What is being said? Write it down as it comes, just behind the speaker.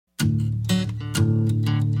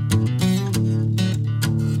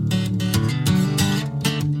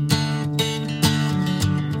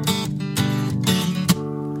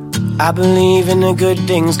I believe in the good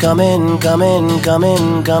things coming, coming,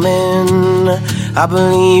 coming, coming. I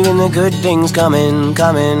believe in the good things coming,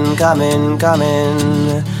 coming, coming,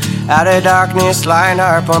 coming. Out of darkness, light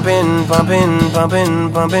are pumping, pumping,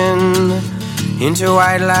 pumping, pumping. Into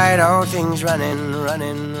white light, all things running,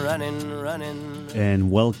 running, running, running. And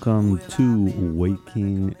welcome to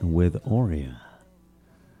Waking with Aurea.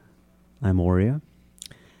 I'm Aurea,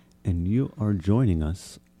 and you are joining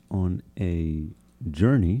us on a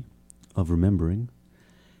journey of remembering,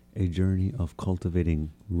 a journey of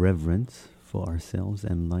cultivating reverence for ourselves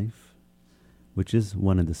and life, which is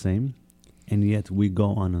one and the same. And yet we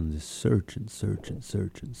go on this search and search and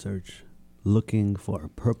search and search, looking for a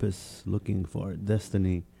purpose, looking for a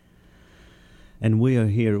destiny. And we are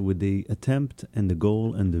here with the attempt and the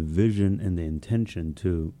goal and the vision and the intention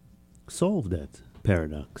to solve that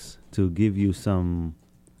paradox, to give you some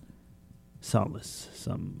solace,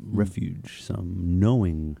 some refuge, some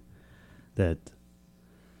knowing that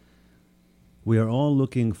we are all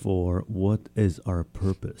looking for what is our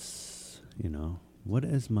purpose, what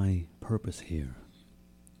is my purpose here?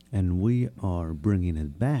 And we are bringing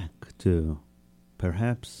it back to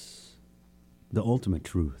perhaps the ultimate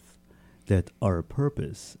truth, that our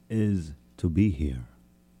purpose is to be here.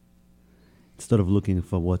 Instead of looking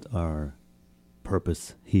for what our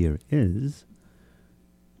purpose here is,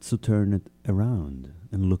 to turn it around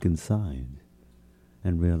and look inside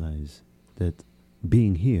and realize that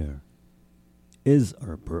being here is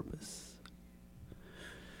our purpose.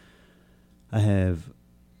 I have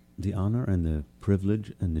the honor and the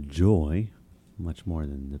privilege and the joy, much more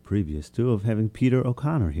than the previous two, of having Peter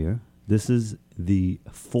O'Connor here. This is the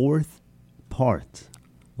fourth part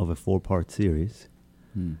of a four-part series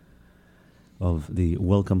of the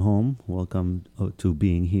Welcome Home, Welcome to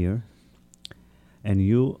Being Here. And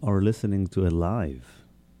you are listening to a live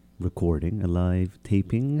recording, a live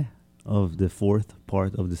taping of the fourth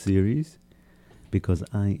part of the series, because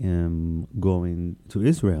I am going to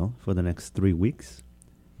Israel for the next 3 weeks,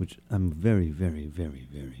 which I'm very, very, very,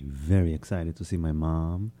 very, very excited to see my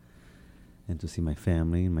mom and to see my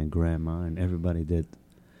family and my grandma and everybody that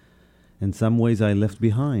in some ways I left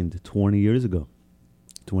behind 20 years ago.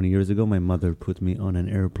 20 years ago, my mother put me on an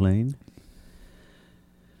airplane,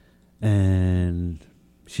 and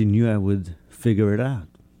she knew I would figure it out.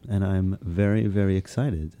 And I'm very, very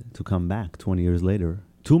excited to come back 20 years later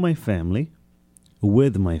to my family,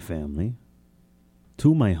 with my family,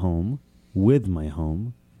 to my home, with my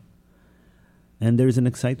home. And there's an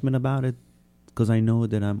excitement about it because I know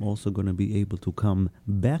that I'm also going to be able to come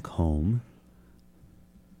back home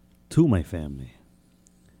to my family.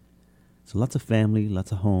 So lots of family,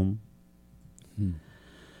 lots of home.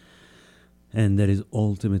 And that is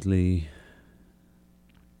ultimately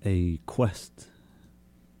a quest,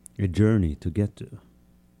 a journey to get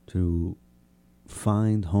to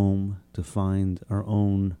find home, to find our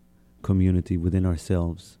own community within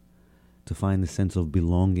ourselves, to find a sense of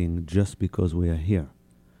belonging just because we are here.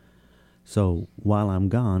 So while I'm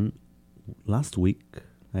gone, last week,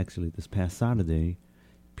 actually this past Saturday,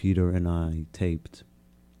 Peter and I taped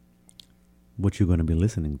what you're going to be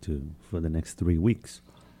listening to for the next 3 weeks.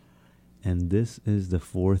 And this is the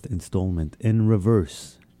fourth installment in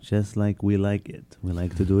reverse, just like we like it. We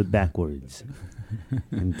like to do it backwards.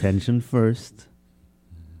 Intention first,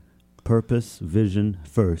 purpose, vision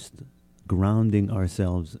first, grounding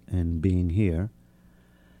ourselves in being here,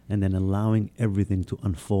 and then allowing everything to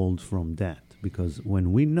unfold from that. Because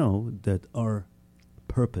when we know that our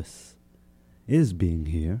purpose is being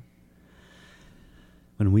here,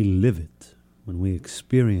 when we live it, when we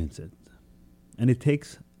experience it, and it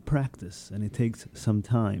takes practice and it takes some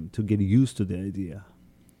time to get used to the idea,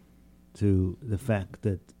 to the fact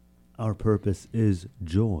that our purpose is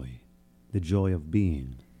joy, the joy of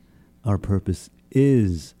being. Our purpose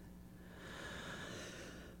is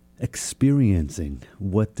experiencing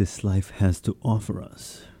what this life has to offer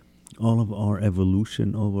us. All of our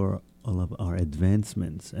evolution, over all of our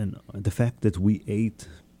advancements, and the fact that we ate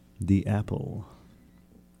the apple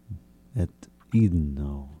at Eden,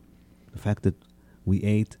 the fact that we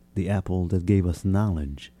ate the apple that gave us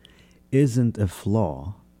knowledge isn't a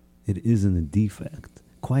flaw. It isn't a defect.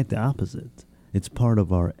 Quite the opposite. It's part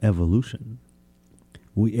of our evolution.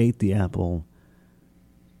 We ate the apple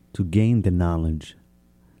to gain the knowledge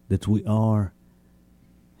that we are,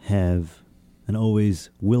 have, and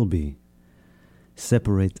always will be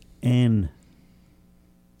separate and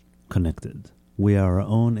connected. We are our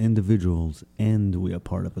own individuals and we are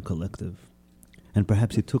part of a collective. And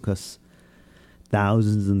perhaps it took us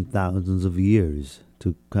thousands and thousands of years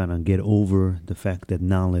to kind of get over the fact that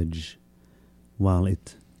knowledge, while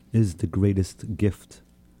it is the greatest gift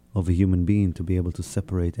of a human being to be able to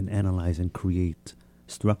separate and analyze and create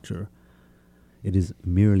structure. It is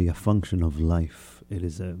merely a function of life. It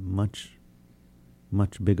is a much,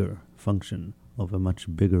 much bigger function of a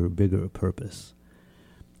much bigger purpose.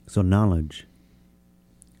 So knowledge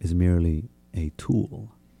is merely a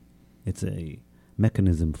tool. It's a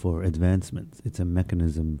mechanism for advancement. It's a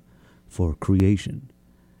mechanism for creation.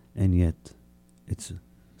 And yet, it's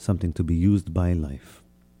something to be used by life.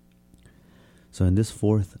 So in this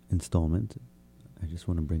fourth installment, I just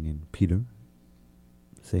want to bring in Peter,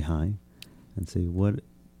 say hi, and say, what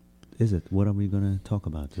is it? What are we going to talk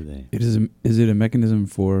about today? Is it a mechanism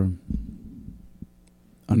for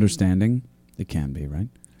understanding? It can be, right?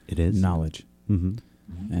 It is. Knowledge. Mm-hmm.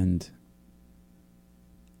 And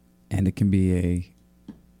it can be a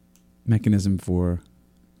mechanism for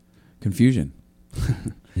confusion.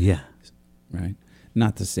 Yeah. Right?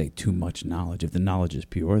 Not to say too much knowledge. If the knowledge is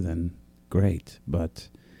pure, then great. But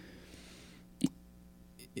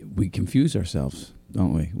we confuse ourselves,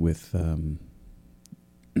 don't we, with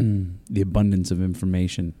the abundance of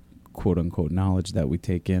information, quote-unquote, knowledge that we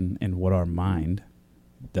take in and what our mind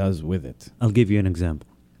does with it. I'll give you an example,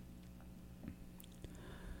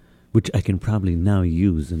 which I can probably now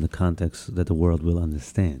use in the context that the world will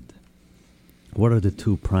understand. What are the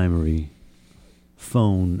two primary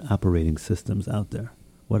phone operating systems out there?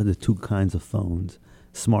 What are the two kinds of phones,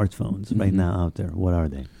 smartphones, right now out there? What are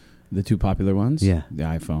they? The two popular ones? Yeah. The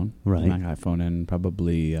iPhone. Right. The iPhone and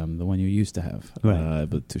probably the one you used to have. Right.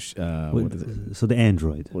 What is it? So the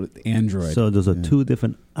Android. Android. So those are two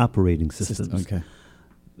different operating systems. Okay.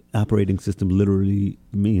 Operating system literally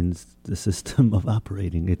means the system of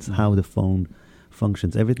operating. It's how the phone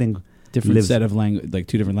functions. Everything different set of language, like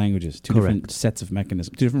two different languages, two different sets of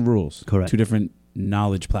mechanisms, two different rules. Correct. Two different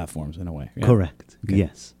knowledge platforms in a way. Yeah. Correct. Okay.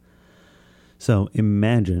 Yes. So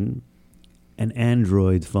imagine an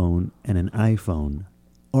Android phone and an iPhone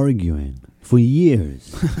arguing for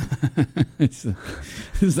years. It's not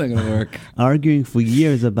going to work. Arguing for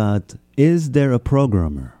years about, is there a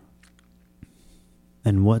programmer?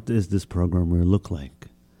 And what does this programmer look like?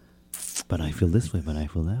 But I feel this way, but I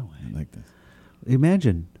feel that way. I like this.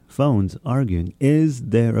 Imagine phones arguing, is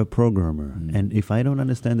there a programmer? And if I don't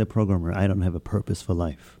understand the programmer, I don't have a purpose for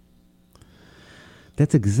life.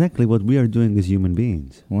 That's exactly what we are doing as human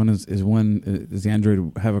beings. Does the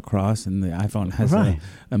Android have a cross and the iPhone has Right.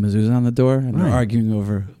 a mezuzah on the door, and they're arguing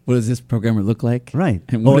over what does this programmer look like, Right.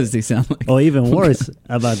 and what does he sound like? Or even worse,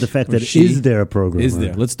 about the fact that is there a programmer? Is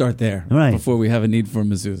there? Let's start there, Right. before we have a need for a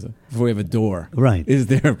mezuzah, before we have a door. Right. Is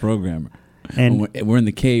there a programmer? And we're in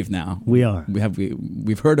the cave now. we are.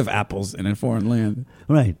 We've heard of apples in a foreign land.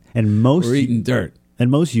 Right. And We're eating dirt. And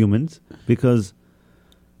most humans, because,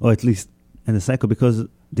 or at least in the cycle, because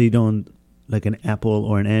they don't, like an Apple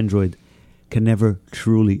or an Android, can never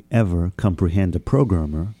truly ever comprehend a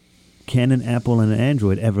programmer. Can an Apple and an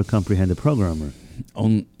Android ever comprehend a programmer?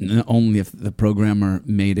 Only if the programmer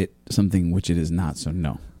made it something which it is not, so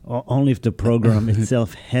no. Only if the program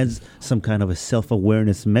itself has some kind of a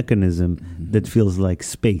self-awareness mechanism that feels like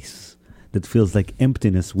space, that feels like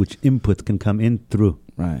emptiness, which input can come in through.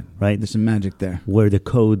 Right. Right? There's some magic there. Where the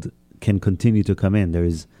code can continue to come in. There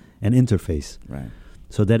is an interface. Right.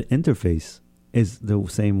 So that interface is the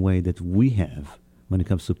same way that we have when it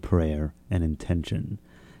comes to prayer and intention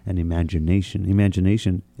and imagination.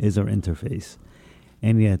 Imagination is our interface.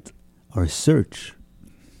 And yet our search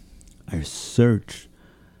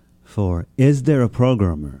for, is there a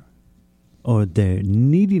programmer, or their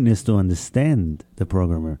neediness to understand the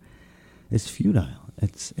programmer, is futile.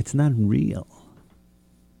 It's not real.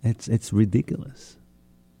 It's ridiculous.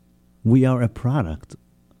 We are a product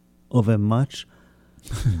of a much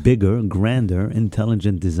bigger, grander,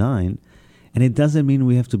 intelligent design, and it doesn't mean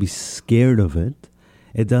we have to be scared of it.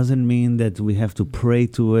 It doesn't mean that we have to pray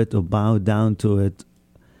to it or bow down to it.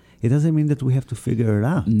 It doesn't mean that we have to figure it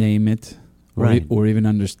out. Name it. Right. Or even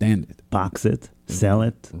understand it. Box it, sell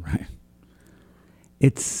it. Right.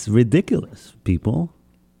 It's ridiculous, people.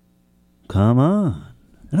 Come on.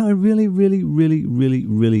 No, it really, really, really, really,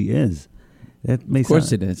 really is. That may Of course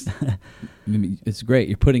sound, it is. I mean, it's great.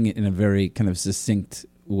 You're putting it in a very kind of succinct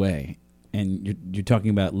way. And you're talking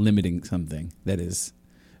about limiting something that is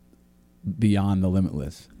beyond the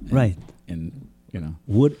limitless. right. And, you know.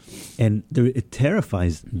 It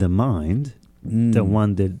terrifies the mind, the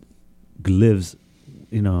one that lives,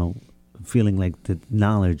 feeling like the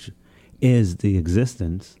knowledge is the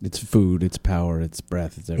existence. It's food, it's power, it's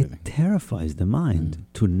breath, it's everything. It terrifies the mind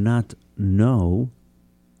to not know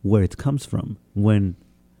where it comes from when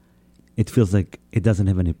it feels like it doesn't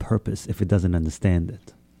have any purpose if it doesn't understand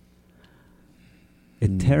it.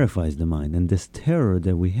 It terrifies the mind. And this terror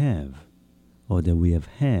that we have, or that we have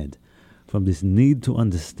had, from this need to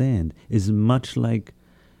understand, is much like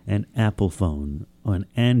an Apple phone or an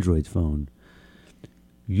Android phone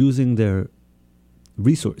using their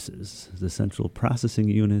resources, the central processing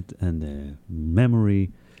unit and the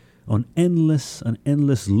memory, on an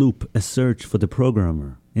endless loop, a search for the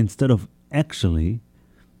programmer, instead of actually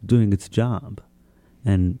doing its job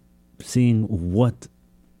and seeing what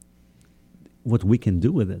we can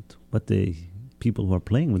do with it, what the people who are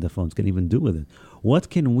playing with the phones can even do with it. What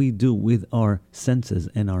can we do with our senses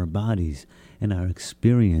and our bodies and our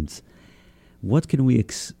experience? What can we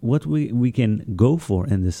can go for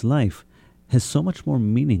in this life has so much more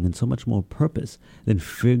meaning and so much more purpose than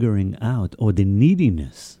figuring out, or the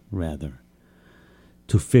neediness, rather,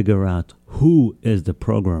 to figure out who is the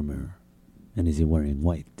programmer. And is he wearing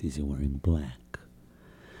white? Is he wearing black?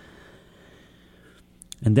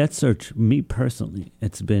 And that search, me personally,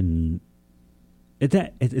 it's been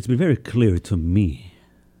very clear to me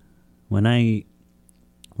when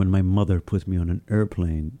my mother put me on an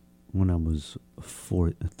airplane when I was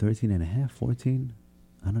 13 and a half, 14.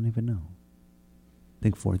 I don't even know. I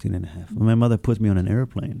think 14 and a half. When my mother put me on an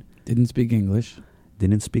airplane. Didn't speak English.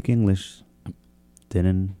 Didn't speak English.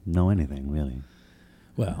 Didn't know anything, really.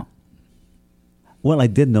 Well, I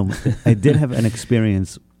did know. I did have an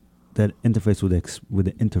experience that interface with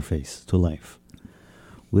the interface to life,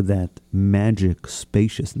 with that magic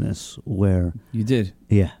spaciousness where you did.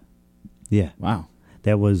 Yeah. Wow.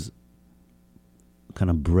 That was kind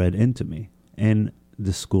of bred into me in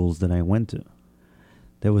the schools that I went to.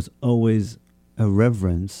 There was always a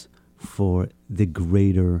reverence for the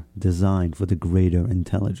greater design, for the greater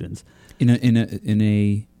intelligence. In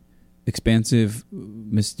a expansive,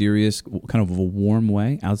 mysterious, kind of a warm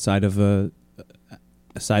way, outside of a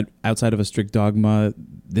strict dogma.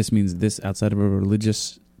 This means this. Outside of a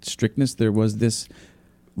religious strictness, there was this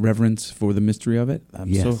reverence for the mystery of it. I'm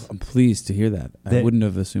pleased to hear that. I wouldn't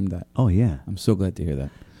have assumed that. Oh yeah, I'm so glad to hear that.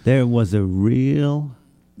 There was a real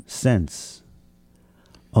sense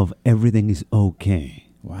of everything is okay.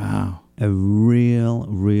 Wow. A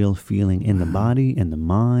real feeling in the body, in the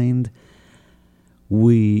mind.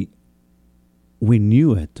 We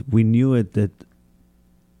knew it. We knew it, that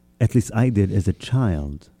at least I did as a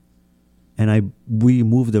child. And we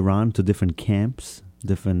moved around to different camps,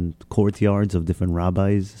 different courtyards of different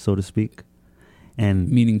rabbis, so to speak. And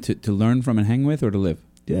meaning to learn from and hang with, or to live?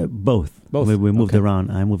 Yeah, both. We moved around.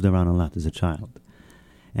 I moved around a lot as a child.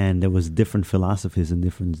 And there was different philosophies and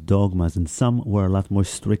different dogmas, and some were a lot more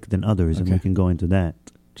strict than others, and we can go into that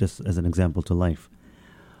just as an example to life.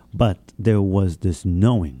 But there was this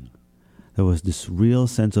knowing. There was this real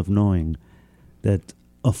sense of knowing that,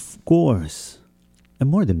 of course, and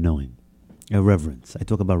more than knowing, a reverence. I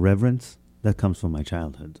talk about reverence. That comes from my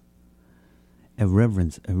childhood. A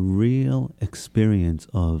reverence, a real experience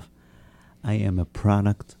of, I am a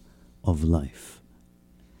product of life.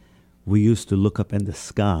 We used to look up in the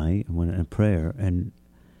sky when in prayer, and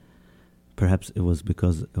perhaps it was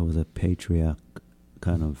because it was a patriarch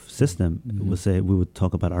kind of system. Mm-hmm. We would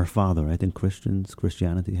talk about our Father. I think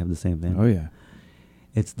Christianity have the same thing. Oh yeah,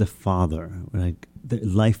 it's the Father. Like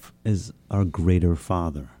life is our greater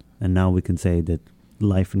Father, and now we can say that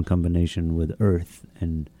life in combination with Earth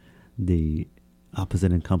and the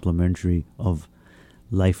opposite and complementary of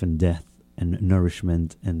life and death and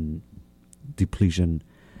nourishment and depletion.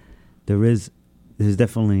 There's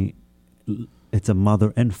definitely, it's a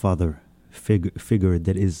mother and father figure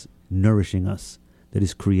that is nourishing us, that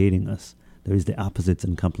is creating us. There is the opposites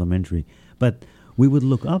and complementary. But we would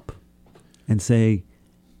look up and say,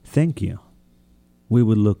 thank you. We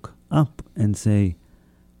would look up and say,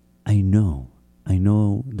 I know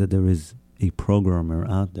that there is a programmer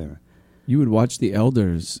out there. You would watch the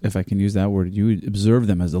elders, if I can use that word. You would observe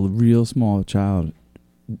them as a real small child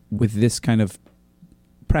with this kind of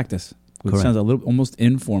practice. It sounds a little almost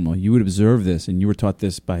informal. You would observe this, and you were taught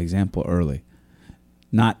this by example early,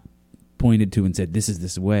 not pointed to and said, this is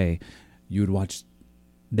this way. You would watch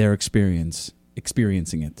their experiencing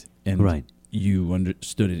it, and you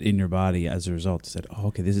understood it in your body as a result. Said, oh,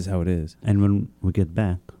 okay, this is how it is. And when we get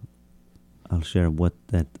back, I'll share what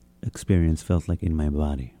that experience felt like in my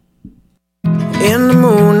body. In the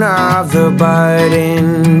moon of the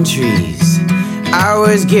budding trees, I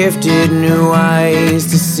was gifted new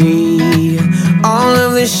eyes to see all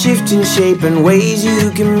of the shifting shape and ways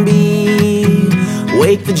you can be.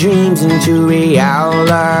 Wake the dreams into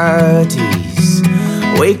realities.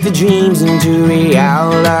 Wake the dreams into realities.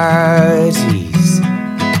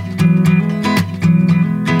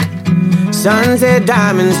 Sunset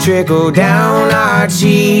diamonds trickle down our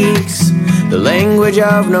cheeks. The language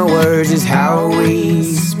of no words is how we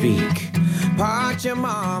speak. Part your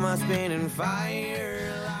mama spinning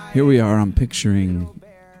fire. Here we are. I'm picturing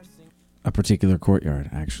a particular courtyard,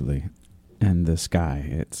 actually, and the sky.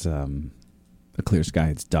 It's a clear sky.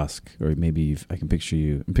 It's dusk, or maybe I can picture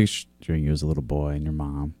you. I'm picturing you as a little boy and your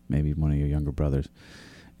mom, maybe one of your younger brothers,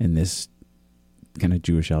 in this kind of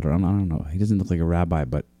Jewish elder. I don't know. He doesn't look like a rabbi,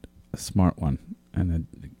 but a smart one, and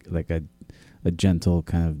a gentle,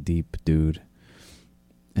 kind of deep dude,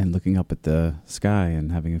 and looking up at the sky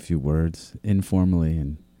and having a few words informally,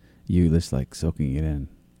 and you just like soaking it in.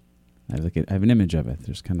 I have an image of it.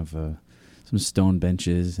 There's kind of some stone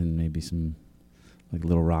benches and maybe some like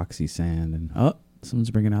little roxy sand, and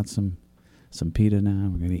someone's bringing out some pita now.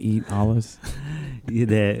 We're going to eat olives. Yeah,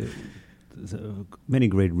 there's many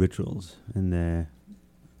great rituals in the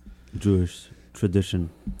Jewish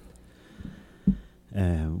tradition.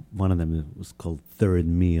 One of them was called third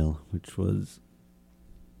meal, which was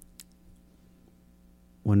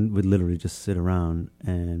one would literally just sit around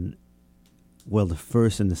and, well, the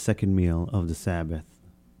first and the second meal of the Sabbath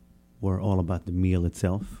were all about the meal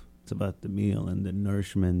itself. It's about the meal and the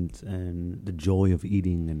nourishment and the joy of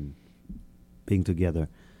eating and being together.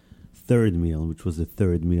 Third meal, which was the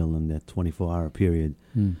third meal in that 24-hour period,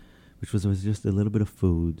 which was just a little bit of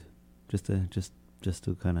food, just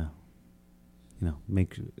to kind of,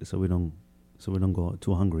 make so we don't go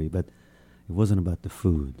too hungry. But it wasn't about the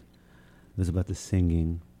food. It was about the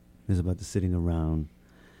singing. It was about the sitting around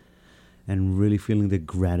and really feeling the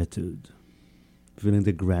gratitude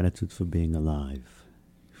for being alive,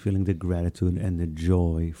 feeling the gratitude and the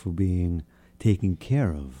joy for being taken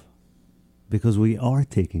care of, because we are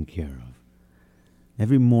taken care of.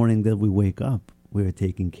 Every morning that we wake up, we are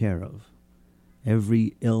taken care of.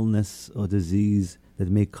 Every illness or disease that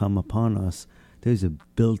may come upon us, there's a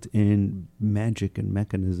built-in magic and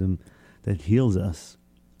mechanism that heals us.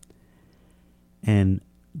 And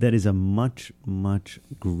that is a much, much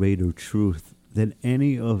greater truth than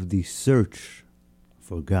any of the search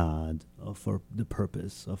for God or for the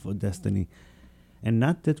purpose or for destiny. And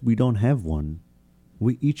not that we don't have one.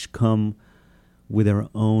 We each come with our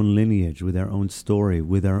own lineage, with our own story,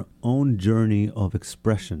 with our own journey of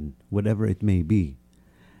expression, whatever it may be.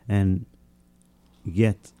 And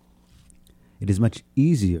yet, it is much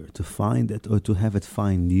easier to find it or to have it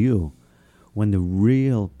find you when the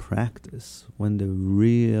real practice,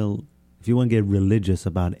 if you want to get religious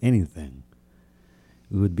about anything,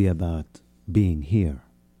 it would be about being here,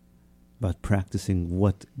 about practicing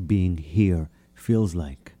what being here feels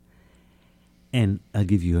like. And I'll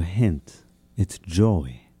give you a hint. It's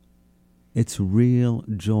joy. It's real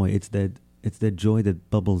joy. It's that joy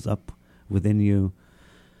that bubbles up within you.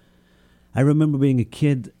 I remember being a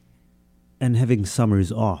kid and having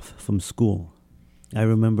summers off from school. I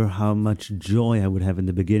remember how much joy I would have in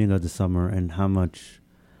the beginning of the summer and how much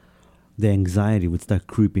the anxiety would start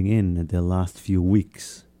creeping in at the last few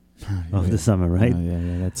weeks of the summer, right?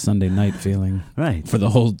 Yeah, that Sunday night feeling. Right. For the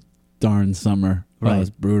whole darn summer. Right. Oh, it's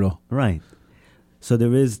brutal. Right. So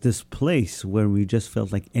there is this place where we just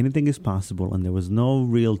felt like anything is possible and there was no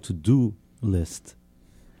real to-do list,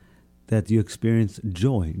 that you experience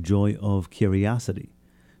joy of curiosity,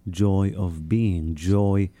 joy of being,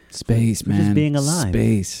 joy. Space, man. Just being alive.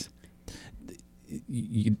 Space.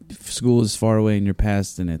 School is far away in your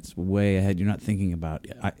past and it's way ahead. You're not thinking about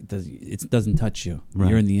it. It doesn't touch you. Right.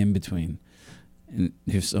 You're in the in-between. And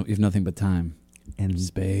you have nothing but time and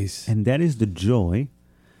space. And that is the joy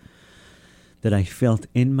that I felt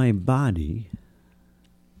in my body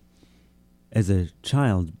as a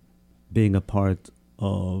child, being a part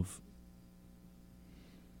of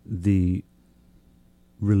the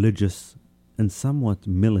religious and somewhat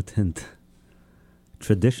militant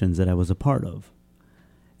traditions that I was a part of.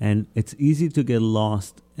 And it's easy to get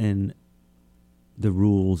lost in the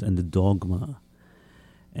rules and the dogma.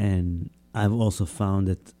 And I've also found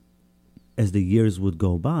that as the years would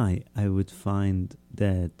go by, I would find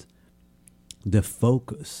that the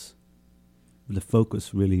focus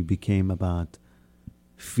really became about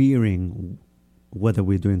fearing whether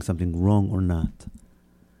we're doing something wrong or not,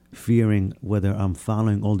 fearing whether I'm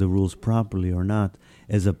following all the rules properly or not,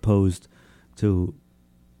 as opposed to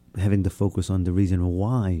having the focus on the reason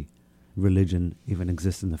why religion even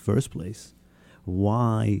exists in the first place,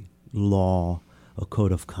 why law or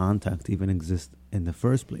code of conduct even exists in the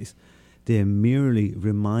first place. They're merely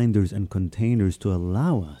reminders and containers to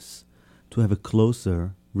allow us to have a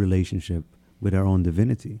closer relationship with our own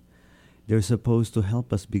divinity. They're supposed to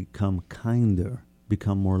help us become kinder,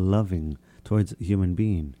 become more loving towards a human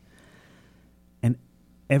being. And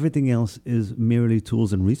everything else is merely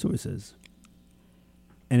tools and resources.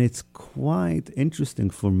 And it's quite interesting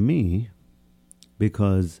for me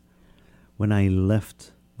because when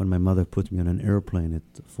my mother put me on an airplane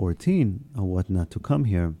at 14 or whatnot to come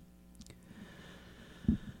here,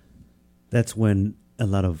 that's when a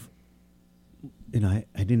lot of, I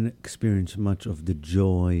didn't experience much of the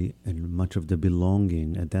joy and much of the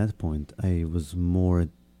belonging at that point. I was more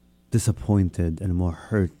disappointed and more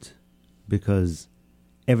hurt because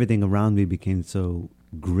everything around me became so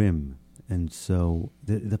grim, and so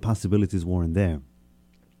the possibilities weren't there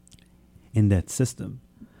in that system.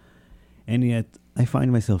 And yet I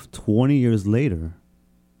find myself 20 years later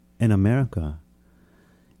in America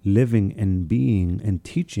living and being and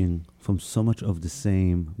teaching from so much of the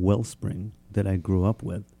same wellspring that I grew up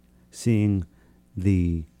with, seeing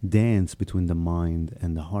the dance between the mind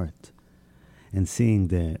and the heart, and seeing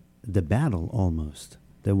the battle almost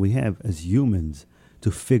that we have as humans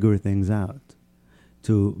to figure things out,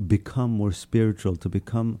 to become more spiritual, to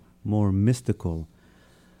become more mystical.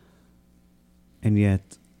 And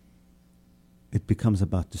yet it becomes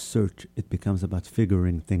about the search. It becomes about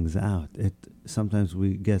figuring things out. Sometimes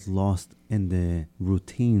we get lost in the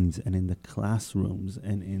routines and in the classrooms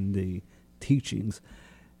and in the teachings,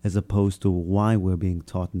 as opposed to why we're being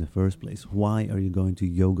taught in the first place. Why are you going to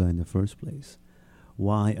yoga in the first place?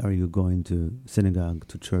 Why are you going to synagogue,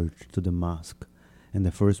 to church, to the mosque in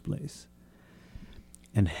the first place?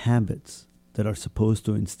 And habits that are supposed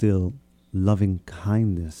to instill loving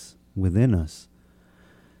kindness within us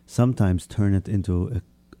sometimes turn it into an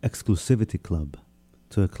exclusivity club,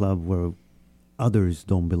 to a club where others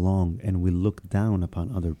don't belong and we look down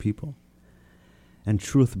upon other people. And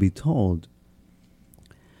truth be told,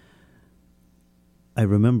 I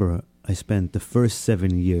remember I spent the first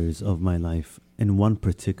 7 years of my life in one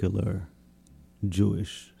particular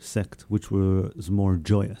Jewish sect, which was more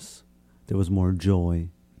joyous. There was more joy.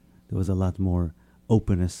 There was a lot more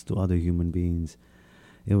openness to other human beings.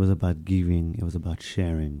 It was about giving. It was about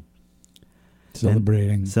sharing.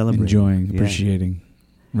 Celebrating, enjoying, appreciating,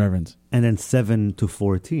 reverence. And then 7 to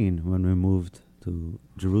 14, when we moved to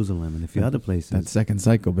Jerusalem and a few other places. That second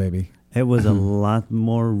cycle, baby. It was a lot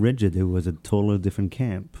more rigid. It was a totally different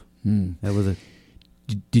camp. It was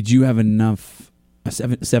Did you have enough?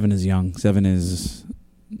 Seven is young. 7 is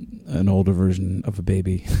an older version of a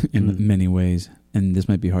baby in many ways. And this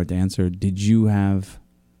might be hard to answer. Did you have...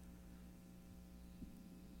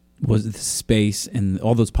 Was the space and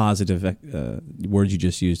all those positive words you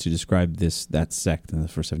just used to describe that sect in the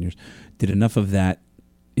first 7 years, did enough of that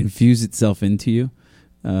infuse itself into you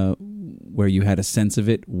where you had a sense of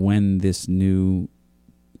it when this new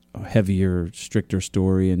heavier, stricter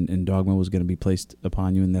story and dogma was going to be placed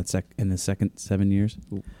upon you in the second 7 years?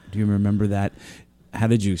 Do you remember that? How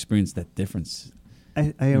did you experience that difference?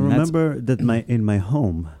 I remember that in my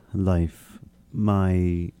home life,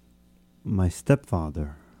 my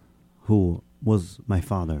stepfather, who was my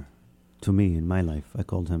father to me in my life, I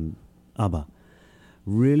called him Abba,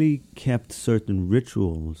 really kept certain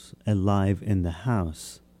rituals alive in the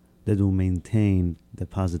house that will maintain the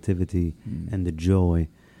positivity and the joy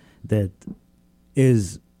that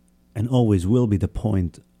is and always will be the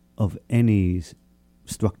point of any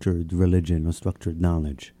structured religion or structured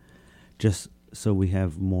knowledge. Just so we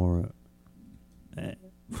have more,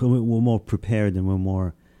 we're more prepared and we're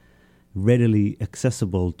more readily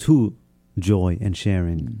accessible to joy and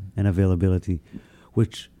sharing and availability,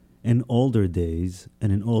 which in older days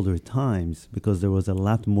and in older times, because there was a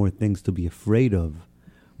lot more things to be afraid of,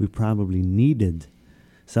 we probably needed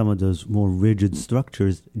some of those more rigid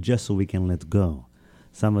structures just so we can let go.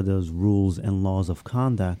 Some of those rules and laws of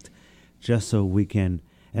conduct just so we can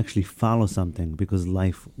actually follow something, because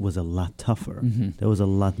life was a lot tougher. There was a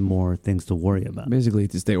lot more things to worry about. Basically,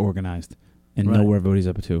 to stay organized and know where everybody's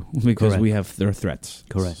up to, because there are threats.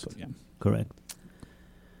 Correct. So, yeah. Correct.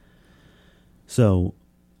 So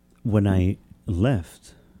when I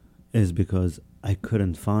left is because I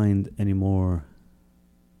couldn't find any more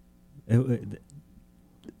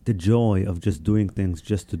the joy of just doing things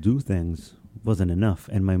just to do things wasn't enough.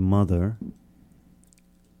 And my mother,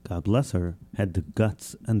 God bless her, had the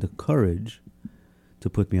guts and the courage to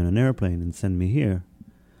put me on an airplane and send me here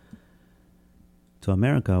to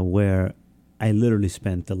America, where I literally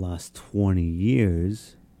spent the last 20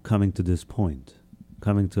 years coming to this point,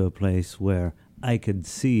 coming to a place where I could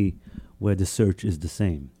see where the search is the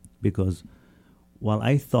same. Because while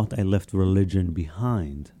I thought I left religion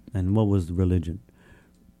behind, and what was religion?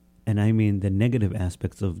 And I mean the negative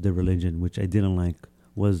aspects of the religion, which I didn't like,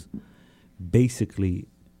 was basically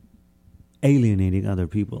alienating other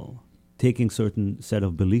people, taking certain set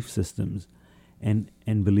of belief systems and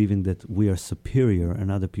believing that we are superior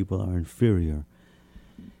and other people are inferior.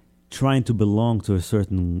 trying to belong to a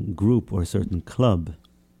certain group or a certain club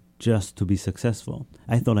just to be successful.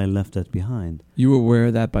 I thought I left that behind. You were aware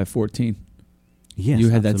of that by 14? Yes, you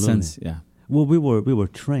had absolutely. that sense, yeah. Well, we were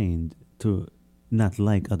trained to not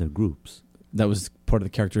like other groups. That was part of the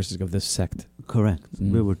characteristic of this sect. Correct.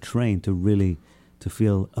 Mm. We were trained to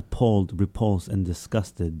feel appalled, repulsed, and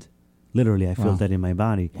disgusted. Literally, I felt that in my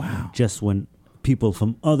body. Wow. Just when people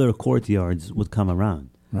from other courtyards would come around.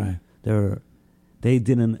 Right. They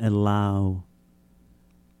didn't allow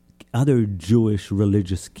other Jewish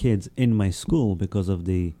religious kids in my school because of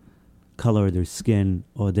the color of their skin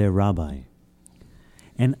or their rabbi.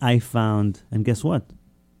 And I found, and guess what?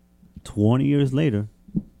 20 years later,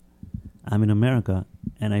 I'm in America,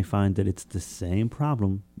 and I find that it's the same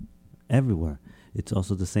problem everywhere. It's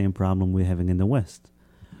also the same problem we're having in the West.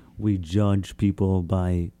 We judge people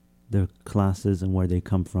by their classes and where they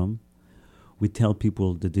come from. We tell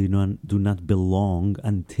people that they do not belong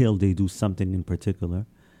until they do something in particular,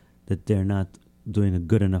 that they're not doing a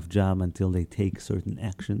good enough job until they take certain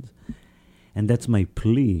actions. And that's my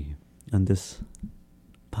plea on this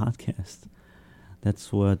podcast.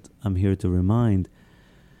 That's what I'm here to remind,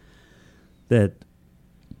 that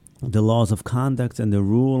the laws of conduct and the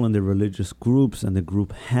rule and the religious groups and the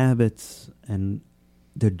group habits and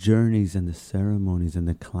the journeys and the ceremonies and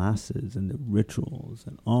the classes and the rituals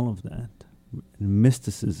and all of that, and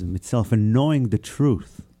mysticism itself, and knowing the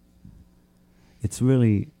truth, it's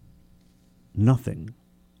really nothing.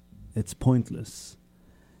 It's pointless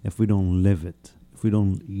if we don't live it, if we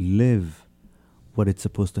don't live what it's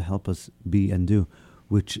supposed to help us be and do,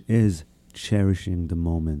 which is cherishing the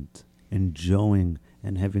moment, enjoying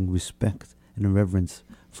and having respect and reverence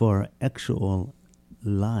for our actual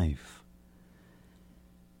life.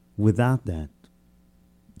 Without that,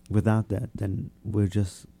 then we're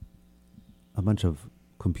just a bunch of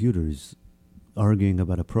computers arguing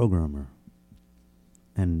about a programmer.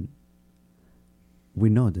 And we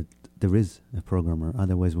know that there is a programmer,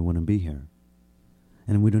 otherwise we wouldn't be here.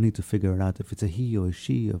 And we don't need to figure it out if it's a he or a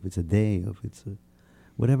she, or if it's a they, or if it's a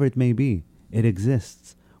whatever it may be. It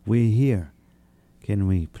exists. We're here. Can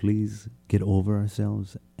we please get over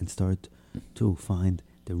ourselves and start to find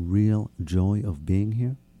the real joy of being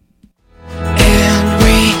here? And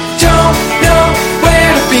we don't know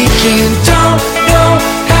where to begin, don't know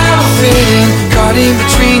how to fit in, caught in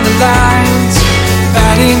between the lines,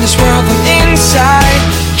 fighting this world from inside.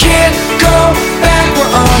 Can't go back,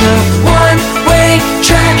 we're on a one-way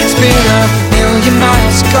track. It's been a million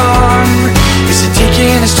miles gone. Is it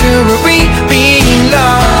taking us to where we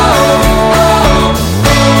belong?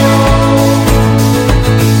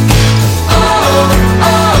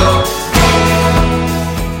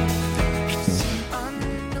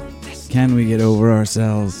 Can we get over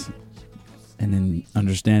ourselves and then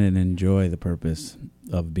understand and enjoy the purpose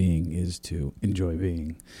of being is to enjoy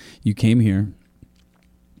being? You came here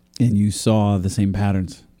and you saw the same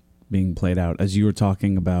patterns being played out as you were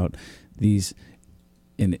talking about these,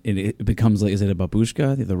 and it becomes like, is it a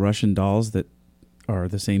babushka, the Russian dolls that are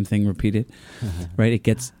the same thing repeated, right? It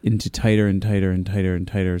gets into tighter and tighter and tighter and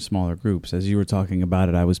tighter, smaller groups. As you were talking about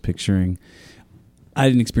it, I was picturing, I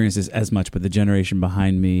didn't experience this as much, but the generation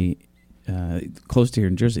behind me, close to here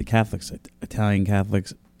in Jersey, Catholics, Italian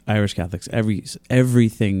Catholics, Irish Catholics,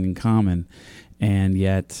 everything in common. And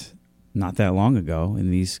yet, not that long ago, in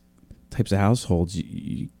these types of households,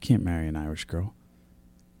 you can't marry an Irish girl.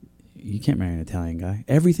 You can't marry an Italian guy.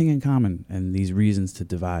 Everything in common, and these reasons to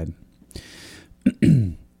divide.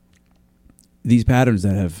 These patterns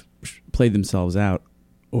that have played themselves out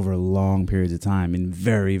over long periods of time in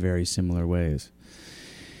very, very similar ways,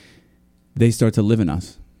 they start to live in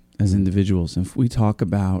us as individuals. If we talk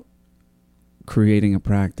about creating a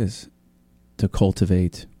practice to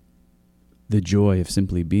cultivate the joy of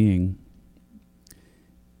simply being,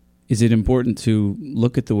 is it important to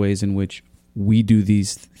look at the ways in which we do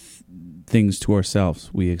these things to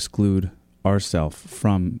ourselves? We exclude ourself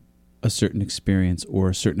from a certain experience or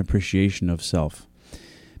a certain appreciation of self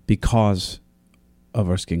because of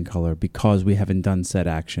our skin color, because we haven't done said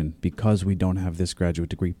action, because we don't have this graduate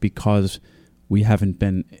degree, because we haven't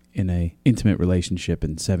been in an intimate relationship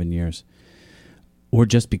in 7 years, or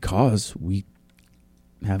just because we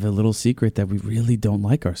have a little secret that we really don't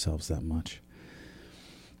like ourselves that much.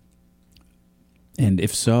 And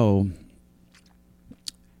if so,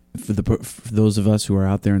 for those of us who are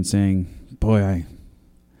out there and saying, boy,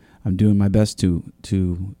 I'm doing my best to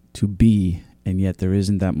be, and yet there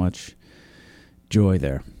isn't that much joy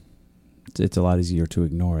there. It's a lot easier to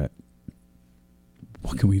ignore it.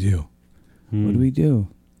 What can we do? What do we do?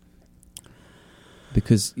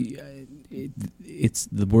 Because it's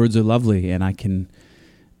the words are lovely, and I can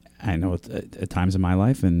I know at times in my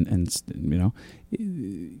life, and you know,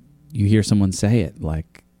 you hear someone say it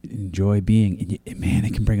like, enjoy being, and man,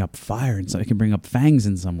 it can bring up fire, and so it can bring up fangs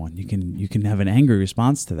in someone. You can have an angry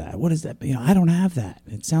response to that. What is that? You know, I don't have that.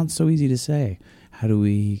 It sounds so easy to say. How do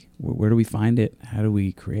we? Where do we find it? How do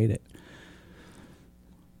we create it?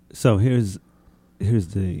 So here's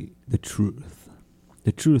the truth.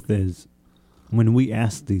 The truth is, when we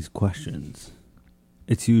ask these questions,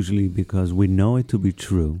 it's usually because we know it to be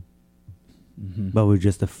true, but we're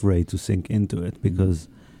just afraid to sink into it because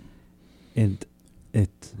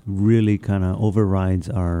it really kind of overrides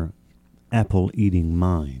our apple-eating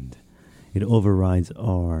mind. It overrides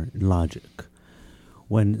our logic.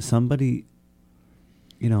 When somebody,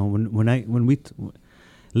 you know,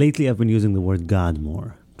 lately I've been using the word God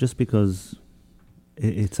more, just because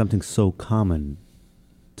it's something so common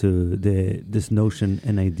to this notion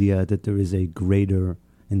and idea that there is a greater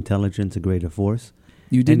intelligence, a greater force.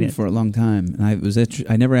 You didn't for a long time, and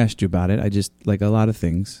I never asked you about it. I just, like a lot of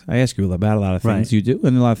things, I ask you about a lot of things. Right. You do,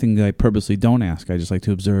 and a lot of things I purposely don't ask. I just like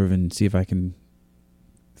to observe and see if I can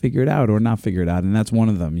figure it out or not figure it out, and that's one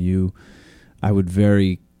of them. I would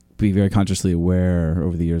be very consciously aware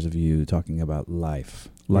over the years of you talking about life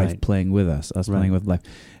right. Playing with us right. Playing with life,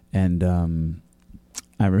 and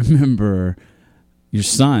I remember your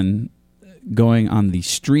son going on the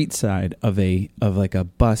street side of like a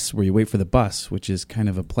bus where you wait for the bus, which is kind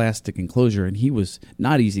of a plastic enclosure, and he was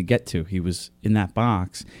not easy to get to. He was in that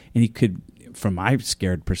box, and he could, from my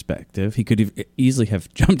scared perspective, he could easily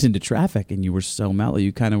have jumped into traffic, and you were so mellow.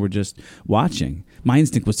 You kind of were just watching. My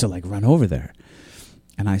instinct was to like run over there.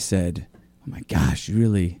 And I said, oh my gosh, you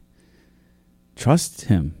really trust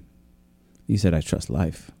him? He said, I trust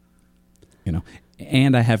life. You know,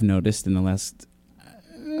 and I have noticed in the last...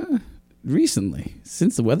 recently,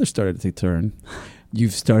 since the weather started to turn,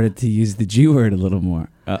 you've started to use the G word a little more,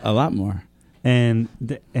 a lot more. And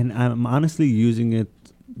I'm honestly using it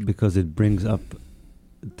because it brings up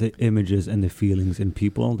the images and the feelings in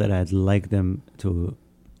people that I'd like them to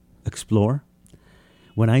explore.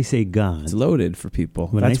 When I say God, it's loaded for people.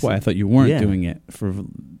 That's why I thought you weren't doing it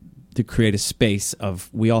to create a space of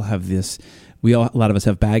we all have this. A lot of us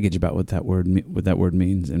have baggage about what that word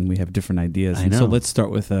means, and we have different ideas. And so let's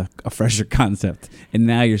start with a fresher concept. And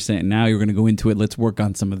now you're saying, now you're going to go into it. Let's work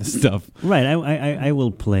on some of the stuff. Right. I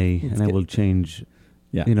will play I will change,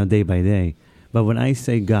 day by day. But when I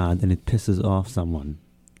say God and it pisses off someone,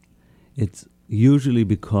 it's usually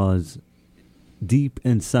because deep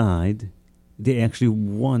inside they actually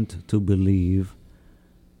want to believe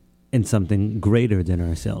in something greater than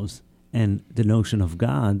ourselves. And the notion of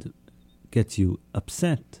God gets you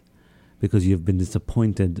upset because you've been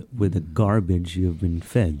disappointed with the garbage you've been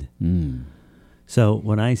fed. So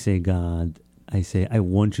when I say God, I say I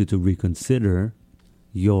want you to reconsider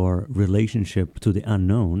your relationship to the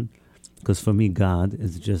unknown, because for me God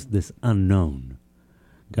is just this unknown.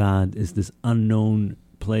 God is this unknown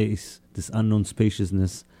place, this unknown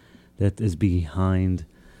spaciousness that is behind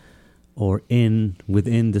or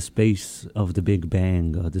within the space of the Big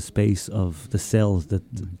Bang, or the space of the cells that...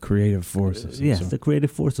 creative force of some yes, sort. the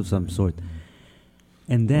creative force of some sort.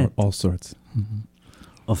 And that... Or all sorts.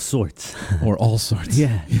 Of sorts. Or all sorts.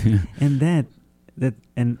 Yeah. And that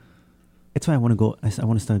and that's why I want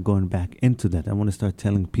to start going back into that. I want to start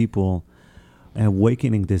telling people,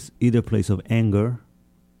 awakening this either place of anger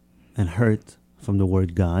and hurt from the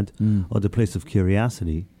word God, or the place of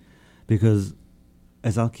curiosity, because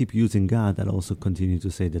as I'll keep using God, I'll also continue to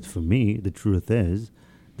say that for me, the truth is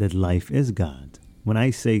that life is God. When I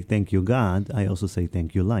say thank you, God, I also say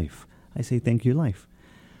thank you, life. I say thank you, life.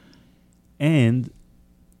 And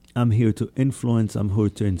I'm here to influence, I'm here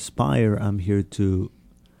to inspire, I'm here to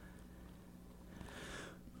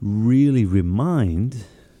really remind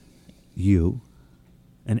you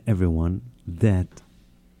and everyone that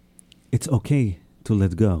it's okay to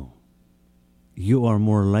let go. You are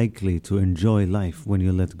more likely to enjoy life when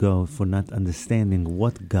you let go for not understanding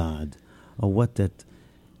what God or what that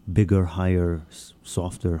bigger, higher,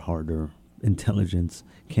 softer, harder intelligence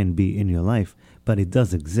can be in your life. But it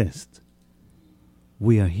does exist.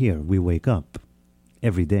 We are here. We wake up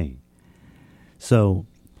every day. So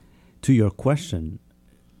to your question,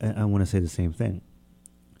 I want to say the same thing.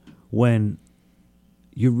 When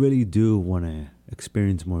you really do want to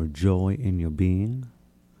experience more joy in your being,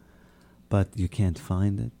 but you can't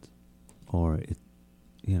find it, or it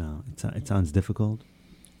sounds difficult.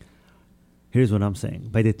 Here's what I'm saying.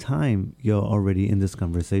 By the time you're already in this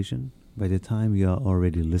conversation, by the time you're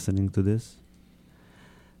already listening to this,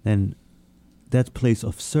 then that place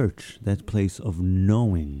of search, that place of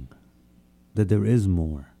knowing that there is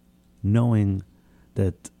more, knowing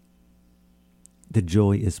that the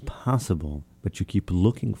joy is possible, but you keep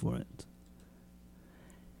looking for it.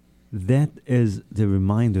 That is the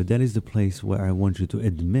reminder. That is the place where I want you to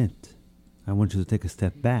admit. I want you to take a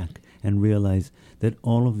step back and realize that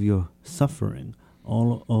all of your suffering,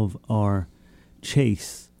 all of our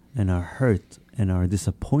chase and our hurt and our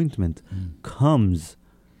disappointment comes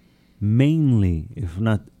mainly, if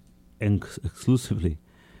not exclusively,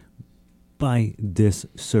 by this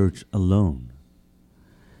search alone.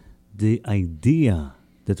 The idea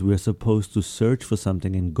that we are supposed to search for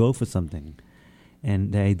something and go for something,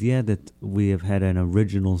 and the idea that we have had an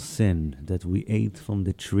original sin, that we ate from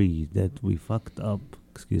the tree, that we fucked up,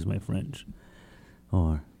 excuse my French,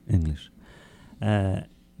 or English, the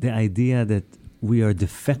idea that we are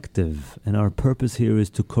defective, and our purpose here is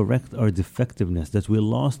to correct our defectiveness, that we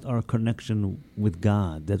lost our connection with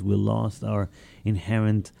God, that we lost our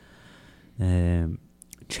inherent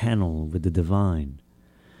channel with the divine.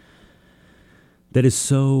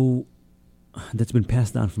 That's been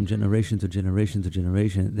passed down from generation to generation to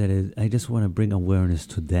generation. That is, I just want to bring awareness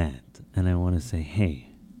to that. And I want to say, hey,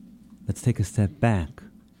 let's take a step back.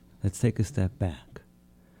 Let's take a step back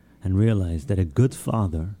and realize that a good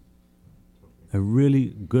father, a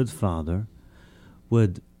really good father,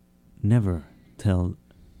 would never tell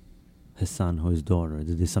his son or his daughter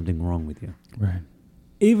that there's something wrong with you. Right.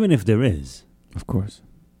 Even if there is. Of course.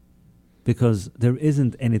 Because there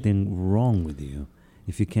isn't anything wrong with you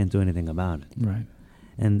if you can't do anything about it. Right.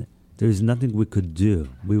 And there is nothing we could do.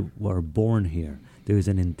 We were born here. There is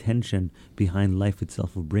an intention behind life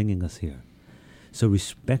itself of bringing us here. So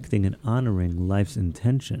respecting and honoring life's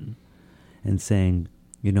intention and saying,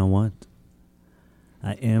 you know what?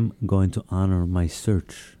 I am going to honor my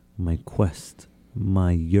search, my quest,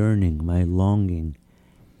 my yearning, my longing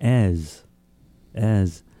as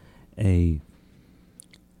a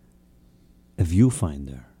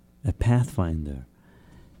viewfinder, a pathfinder,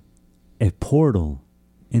 a portal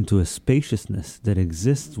into a spaciousness that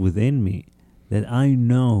exists within me, that I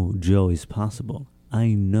know joy is possible. I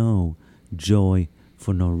know joy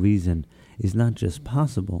for no reason is not just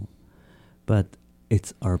possible, but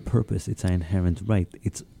it's our purpose, it's our inherent right,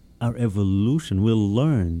 it's our evolution. We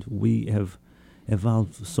learned, we have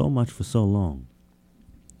evolved so much for so long.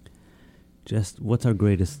 Just what's our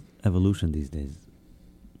greatest evolution these days?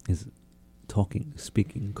 Is talking,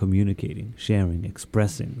 speaking, communicating, sharing,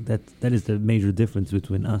 expressing. That is the major difference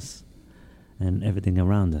between us and everything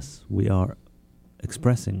around us. We are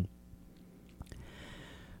expressing.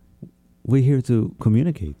 We're here to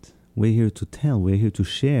communicate. We're here to tell. We're here to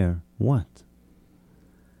share what?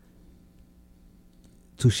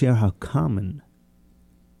 To share how common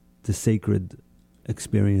the sacred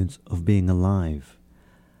experience of being alive,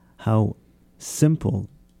 how simple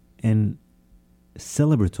and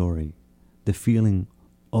celebratory the feeling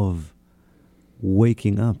of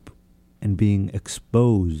waking up and being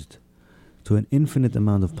exposed to an infinite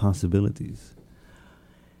amount of possibilities.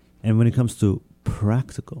 And when it comes to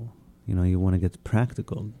practical, you want to get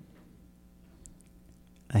practical.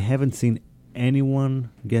 I haven't seen anyone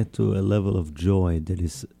get to a level of joy that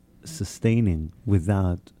is sustaining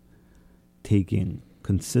without taking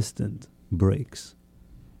consistent breaks,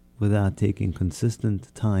 without taking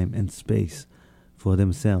consistent time and space for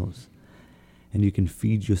themselves. And you can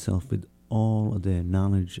feed yourself with all of the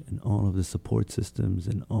knowledge and all of the support systems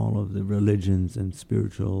and all of the religions and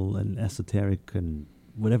spiritual and esoteric and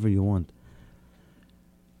whatever you want.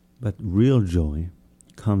 But real joy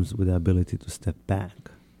comes with the ability to step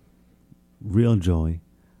back. Real joy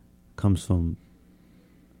comes from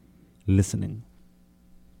listening.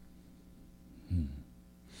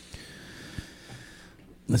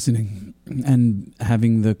 Listening and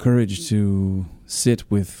having the courage to sit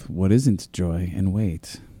with what isn't joy and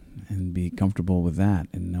wait and be comfortable with that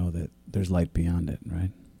and know that there's light beyond it,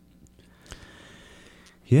 right?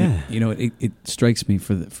 Yeah. It strikes me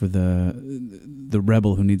for the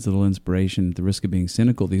rebel who needs a little inspiration at the risk of being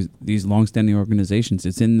cynical. These long-standing organizations,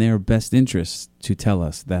 it's in their best interest to tell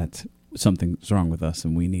us that something's wrong with us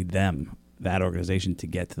and we need them, that organization, to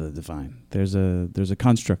get to the divine. There's a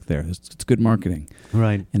construct there. It's good marketing,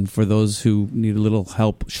 right? And for those who need a little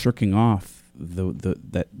help shirking off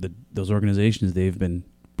those organizations they've been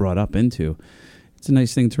brought up into, it's a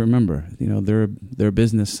nice thing to remember. They're a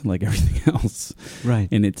business like everything else, right?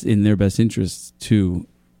 And it's in their best interest to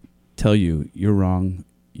tell you you're wrong,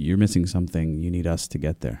 you're missing something, you need us to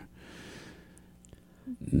get there.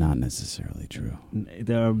 Not necessarily true.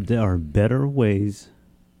 There are better ways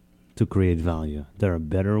to create value. There are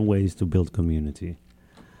better ways to build community.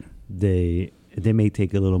 They may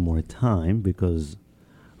take a little more time because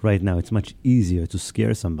right now it's much easier to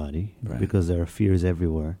scare somebody, right? Because there are fears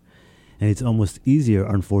everywhere. And it's almost easier,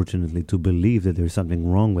 unfortunately, to believe that there's something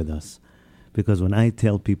wrong with us. Because when I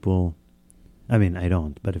tell people, I mean, I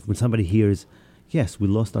don't, but when somebody hears, yes, we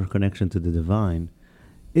lost our connection to the divine,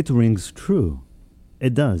 it rings true.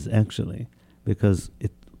 It does, actually. Because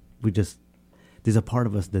there's a part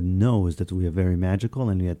of us that knows that we are very magical,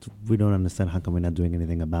 and yet we don't understand how come we're not doing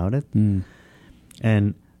anything about it.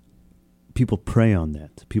 And people prey on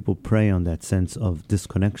that. People prey on that sense of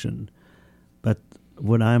disconnection. But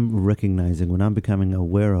what I'm recognizing, what I'm becoming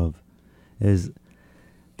aware of, is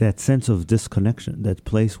that sense of disconnection, that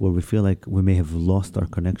place where we feel like we may have lost our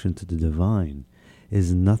connection to the divine,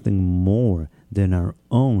 is nothing more than our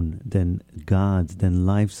own, than God's, than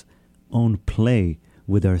life's own play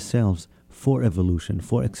with ourselves for evolution,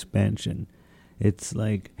 for expansion. It's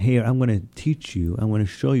like, here, I'm going to teach you, I'm going to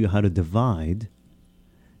show you how to divide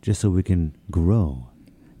just so we can grow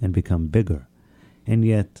and become bigger. And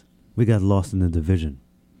yet, we got lost in the division.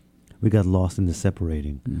 We got lost in the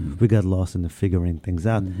separating. We got lost in the figuring things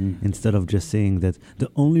out, instead of just saying that the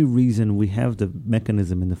only reason we have the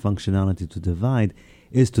mechanism and the functionality to divide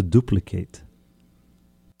is to duplicate.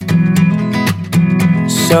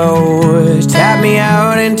 So tap me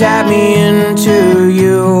out and tap me into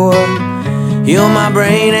you. Heal my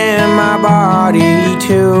brain and my body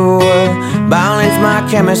too. Balance my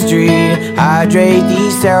chemistry, hydrate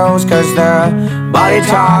these cells, 'cause the body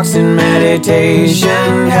talks and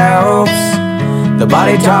meditation helps. The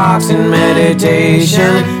body talks and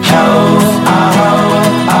meditation helps.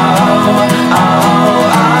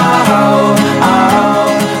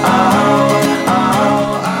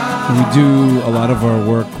 We do a lot of our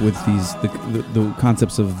work with the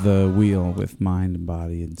concepts of the wheel, with mind and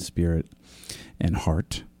body and spirit and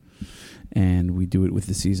heart, and we do it with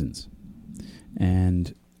the seasons.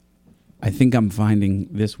 And I think I'm finding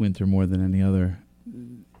this winter more than any other,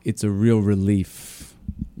 it's a real relief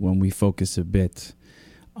when we focus a bit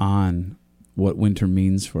on what winter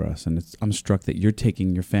means for us. And I'm struck that you're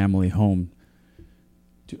taking your family home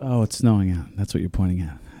to, oh, it's snowing out. That's what you're pointing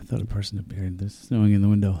at. I thought a person appeared. There's snowing in the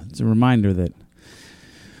window. It's a reminder that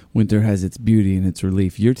winter has its beauty and its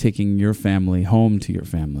relief. You're taking your family home to your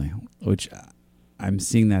family, which I'm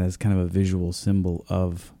seeing that as kind of a visual symbol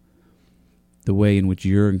of the way in which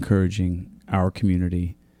you're encouraging our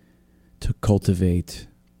community to cultivate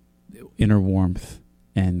inner warmth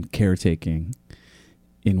and caretaking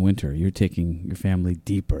in winter. You're taking your family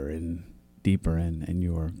deeper and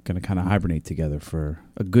you're going to kind of hibernate together for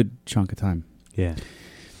a good chunk of time. Yeah.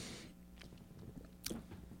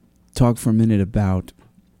 Talk for a minute about,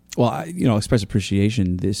 express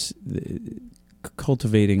appreciation,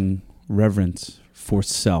 cultivating reverence for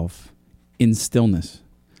self in stillness.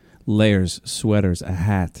 Layers, sweaters, a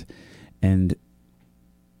hat, and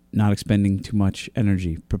not expending too much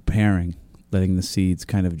energy, preparing, letting the seeds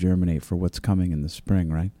kind of germinate for what's coming in the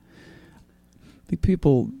spring, right? I think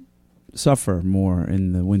people suffer more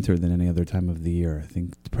in the winter than any other time of the year. I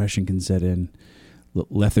think depression can set in,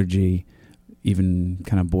 lethargy, even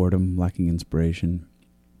kind of boredom, lacking inspiration.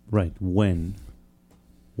 Right, when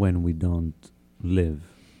we don't live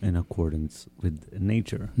in accordance with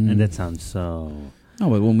nature. And that sounds so... No,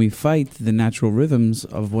 but when we fight the natural rhythms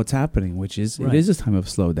of what's happening, which is, It is a time of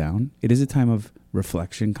slowdown. It is a time of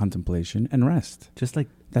reflection, contemplation, and rest. Just like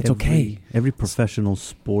that's okay. Every professional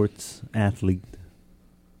sports athlete,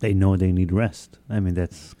 they know they need rest. I mean,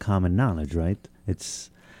 that's common knowledge, right? It's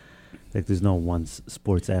like there's no one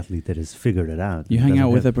sports athlete that has figured it out. You hang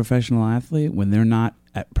out with a professional athlete, when they're not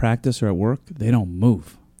at practice or at work, they don't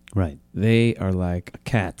move. Right. They are like a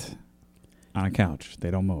cat on a couch. They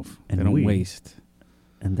don't move. And they don't waste.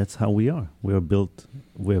 And that's how we are. We're built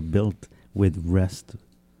with rest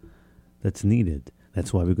that's needed.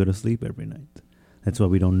 That's why we go to sleep every night. That's why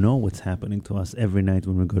we don't know what's happening to us every night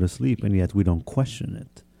when we go to sleep, and yet we don't question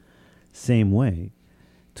it. Same way,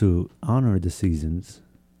 to honor the seasons,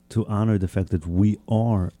 to honor the fact that we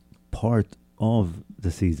are part of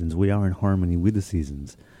the seasons. We are in harmony with the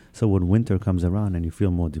seasons. So when winter comes around and you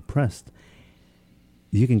feel more depressed,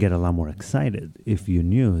 you can get a lot more excited if you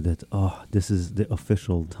knew that, this is the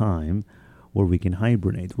official time where we can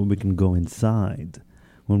hibernate, when we can go inside,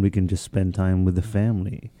 when we can just spend time with the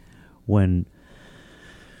family, when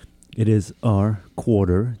it is our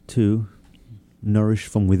quarter to nourish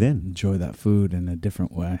from within. Enjoy that food in a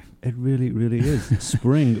different way. It really, really is.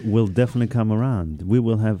 Spring will definitely come around. We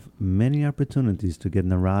will have many opportunities to get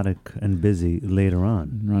neurotic and busy later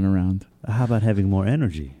on. Run around. How about having more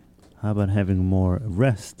energy? How about having more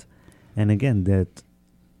rest? And again, that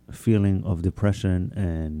feeling of depression,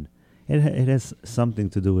 and it has something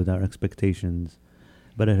to do with our expectations,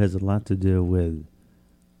 but it has a lot to do with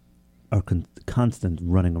our constant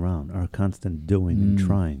running around, our constant doing and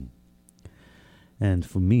trying. And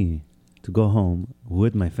for me to go home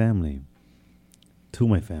with my family, to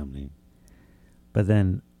my family, but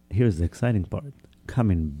then here's the exciting part,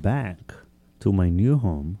 coming back to my new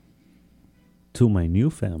home, to my new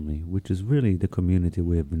family, which is really the community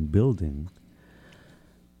we have been building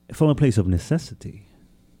from a place of necessity.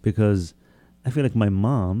 Because I feel like my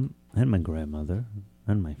mom and my grandmother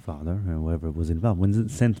and my father, or whoever was involved, when they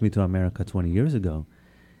sent me to America 20 years ago,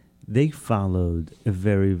 they followed a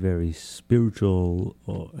very, very spiritual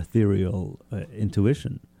or ethereal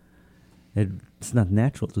intuition. It's not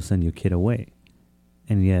natural to send your kid away.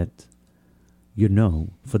 And yet,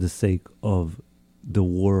 for the sake of the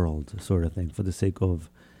world sort of thing, for the sake of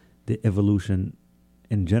the evolution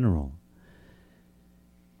in general,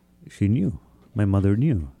 she knew, my mother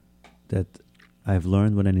knew, that I've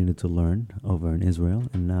learned what I needed to learn over in Israel,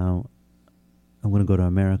 and now I'm going to go to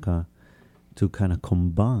America to kind of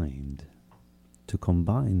combine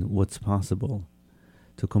what's possible,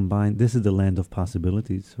 to combine. This is the land of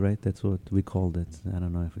possibilities, right? That's what we called it. I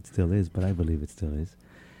don't know if it still is, but I believe it still is.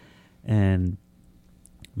 And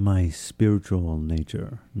my spiritual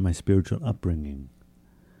nature, my spiritual upbringing,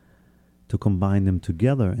 to combine them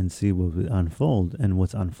together and see what will unfold. And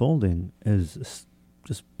what's unfolding is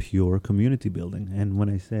just pure community building. And when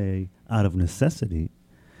I say out of necessity,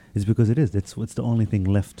 it's because it is. It's the only thing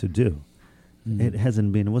left to do. It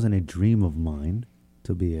wasn't a dream of mine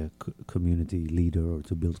to be a community leader or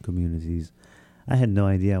to build communities. I had no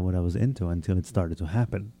idea what I was into until it started to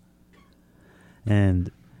happen.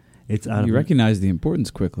 And it's out You recognized the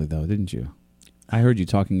importance quickly, though, didn't you? I heard you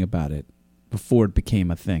talking about it before it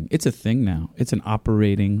became a thing. It's a thing now. It's an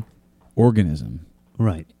operating organism.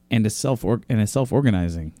 Right. And a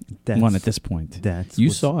self-organizing one at this point.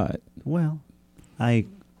 You saw it. Well, I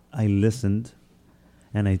listened,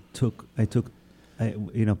 and I took.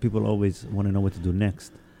 People always want to know what to do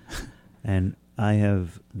next, and I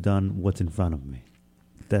have done what's in front of me.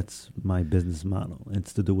 That's my business model.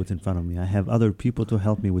 It's to do what's in front of me. I have other people to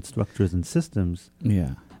help me with structures and systems.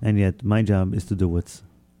 Yeah. And yet my job is to do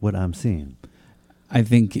what I'm seeing. I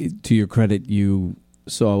think, to your credit, you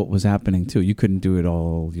saw what was happening too. You couldn't do it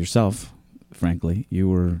all yourself, frankly. You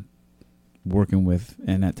were working with,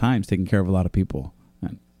 and at times taking care of a lot of people.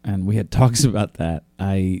 And we had talks about that.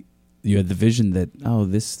 You had the vision that,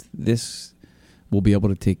 this will be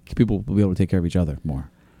able to people will be able to take care of each other more.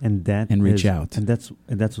 And reach out. And that's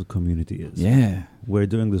what community is. Yeah. We're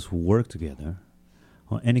doing this work together,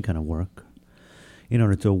 or any kind of work, in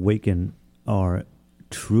order to awaken our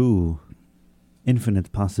true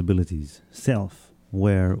infinite possibilities self,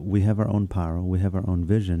 where we have our own power, we have our own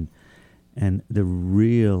vision, and the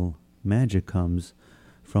real magic comes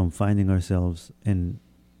from finding ourselves in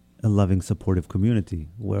a loving, supportive community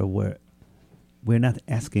where we're not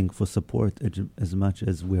asking for support as much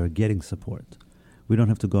as we are getting support. We don't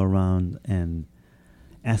have to go around and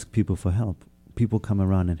ask people for help. People come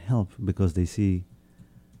around and help because they see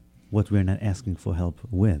what we're not asking for help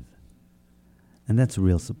with. And that's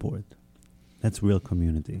real support. That's real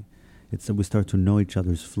community. It's that we start to know each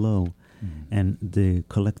other's flow, and the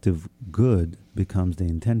collective good becomes the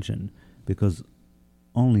intention, because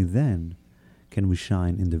only then can we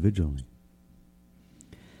shine individually.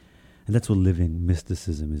 And that's what living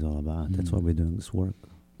mysticism is all about. That's why we're doing this work.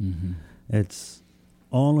 It's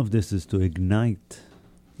all of this is to ignite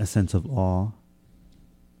a sense of awe,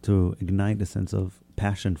 to ignite a sense of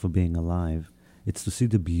passion for being alive. It's to see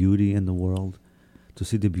the beauty in the world, to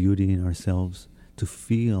see the beauty in ourselves, to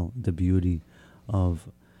feel the beauty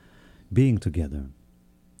of being together.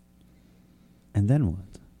 And then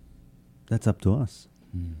what? That's up to us.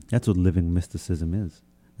 That's what living mysticism is.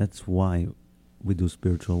 That's why we do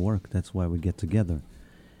spiritual work. That's why we get together.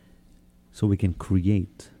 So we can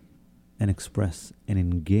create and express and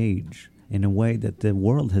engage in a way that the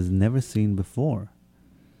world has never seen before.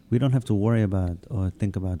 We don't have to worry about or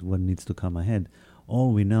think about what needs to come ahead.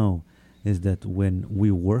 All we know is that when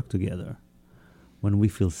we work together, when we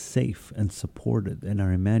feel safe and supported and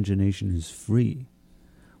our imagination is free,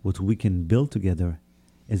 what we can build together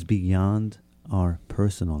is beyond our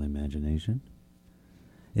personal imagination.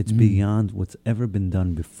 It's beyond what's ever been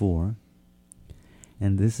done before.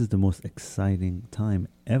 And this is the most exciting time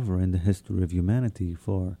ever in the history of humanity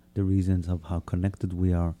for the reasons of how connected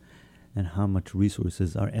we are and how much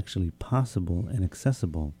resources are actually possible and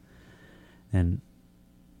accessible. And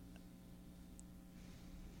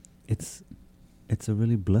it's a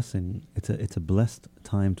really blessing. It's a blessed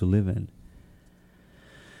time to live in.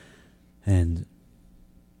 And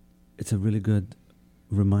it's a really good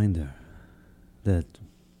reminder that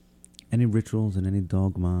any rituals and any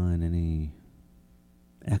dogma and any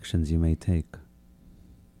actions you may take,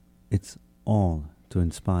 it's all to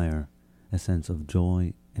inspire a sense of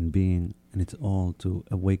joy and being, and it's all to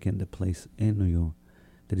awaken the place in you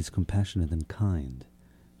that is compassionate and kind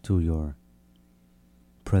to your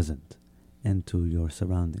present and to your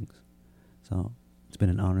surroundings. So it's been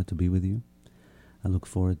an honor to be with you. I look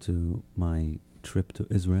forward to my trip to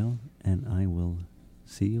Israel, and I will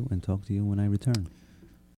see you and talk to you when I return.